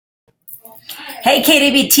Hey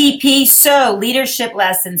KWTP, so leadership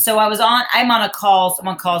lessons. I'm on a call,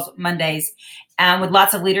 someone calls Mondays with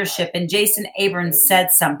lots of leadership, and Jason Abrams said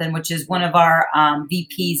something, which is one of our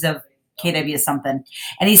VPs of KW something.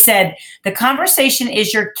 And he said, the conversation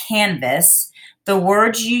is your canvas. The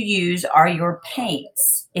words you use are your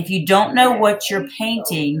paints. If you don't know what you're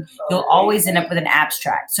painting, you'll always end up with an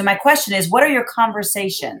abstract. So my question is, what are your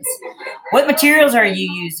conversations? What materials are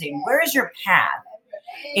you using? Where is your path?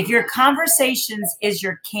 If your conversations is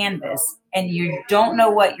your canvas and you don't know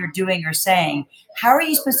what you're doing or saying, how are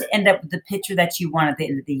you supposed to end up with the picture that you want at the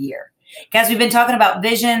end of the year? Guys, we've been talking about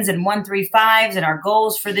visions and 1-3-5s and our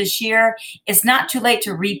goals for this year. It's not too late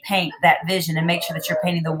to repaint that vision and make sure that you're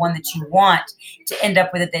painting the one that you want to end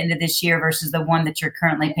up with at the end of this year versus the one that you're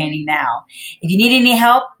currently painting now. If you need any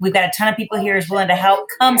help, we've got a ton of people here who's willing to help.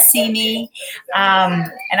 Come see me.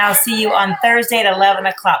 And I'll see you on Thursday at 11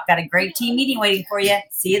 o'clock. Got a great team meeting waiting for you.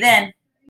 See you then.